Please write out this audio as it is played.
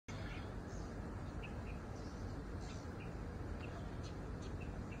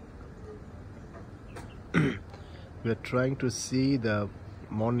We are trying to see the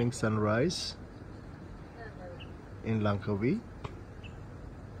morning sunrise in Langkawi.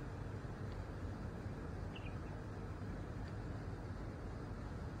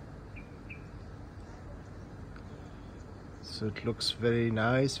 So it looks very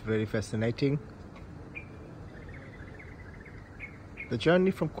nice, very fascinating. The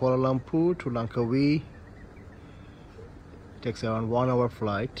journey from Kuala Lumpur to Langkawi takes around 1 hour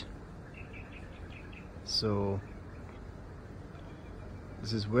flight. So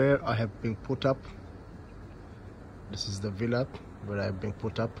this is where I have been put up. This is the villa where I have been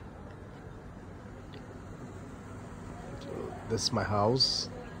put up. So this is my house.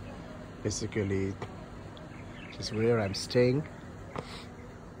 Basically, this is where I'm staying.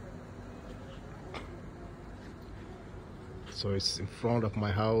 So it's in front of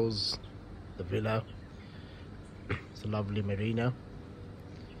my house, the villa. It's a lovely marina.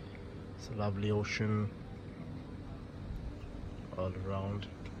 It's a lovely ocean all around.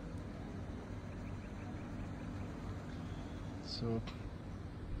 So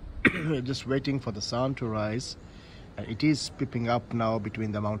we're just waiting for the sun to rise, and it is peeping up now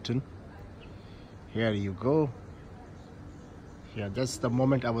between the mountain. Here you go. Yeah, that's the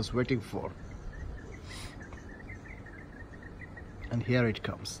moment I was waiting for. And here it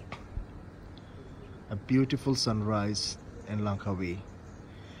comes. A beautiful sunrise in Langkawi.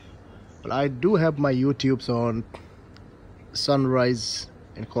 Well, I do have my YouTubes on sunrise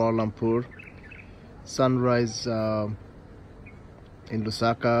in Kuala Lumpur, sunrise in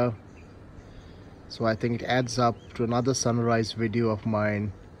Lusaka. So I think it adds up to another sunrise video of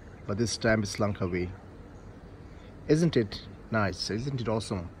mine, but this time it's Langkawi. Isn't it nice? Isn't it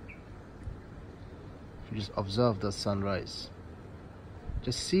awesome? If you just observe the sunrise,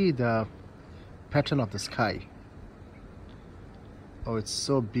 just see the pattern of the sky. Oh, it's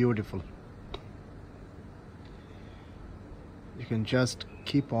so beautiful. You can just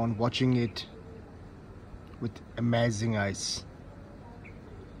keep on watching it with amazing eyes.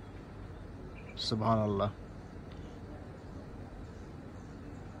 Subhanallah.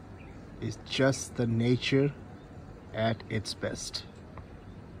 It's just the nature at its best.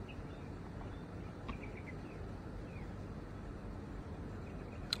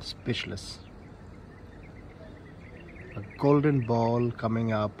 Speechless. A golden ball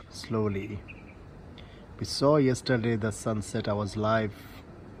coming up slowly. We saw yesterday the sunset. I was live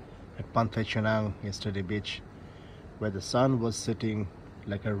at Pantai Chenang yesterday beach, where the sun was sitting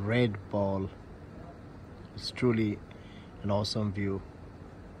like a red ball. It's truly an awesome view.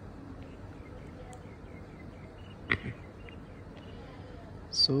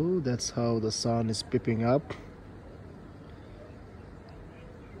 So that's how the sun is peeping up.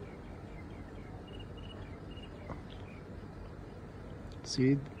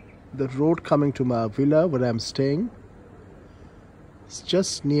 See the road coming to my villa where I'm staying. It's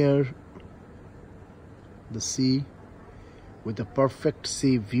just near the sea, with the perfect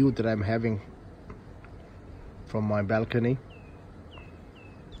sea view that I'm having from my balcony.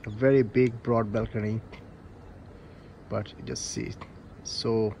 A very big broad balcony, but you just see it.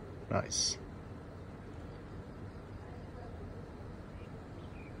 So nice.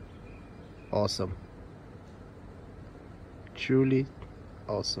 Awesome. Truly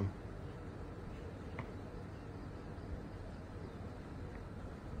awesome.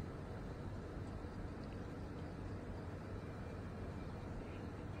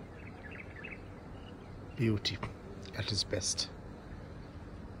 Beauty at its best.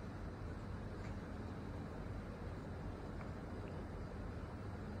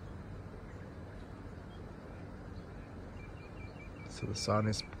 So the sun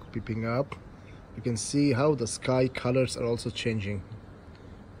is peeping up. You can see how the sky colors are also changing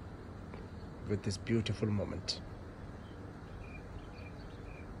with this beautiful moment.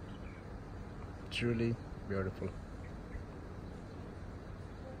 Truly beautiful.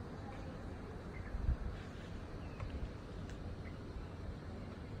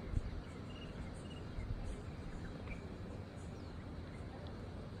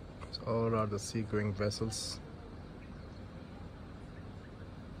 So all are the sea-going vessels.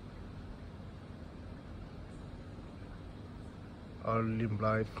 Early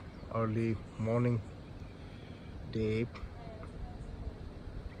life, early morning, day.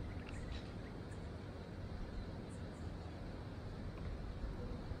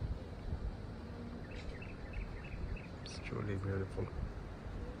 It's truly beautiful.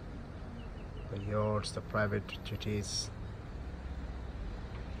 The yachts, the private jetties.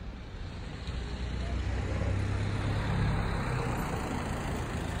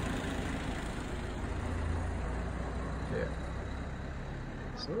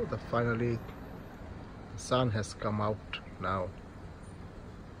 So finally sun has come out now.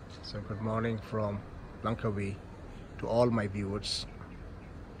 So good morning from Langkawi to all my viewers.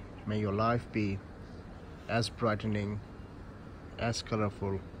 May your life be as brightening, as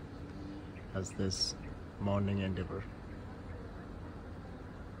colorful as this morning endeavor.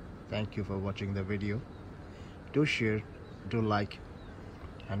 Thank you for watching the video. Do share, do like,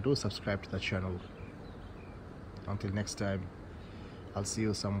 and do subscribe to the channel. Until next time, I'll see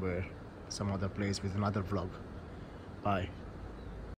you somewhere, some other place with another vlog. Bye.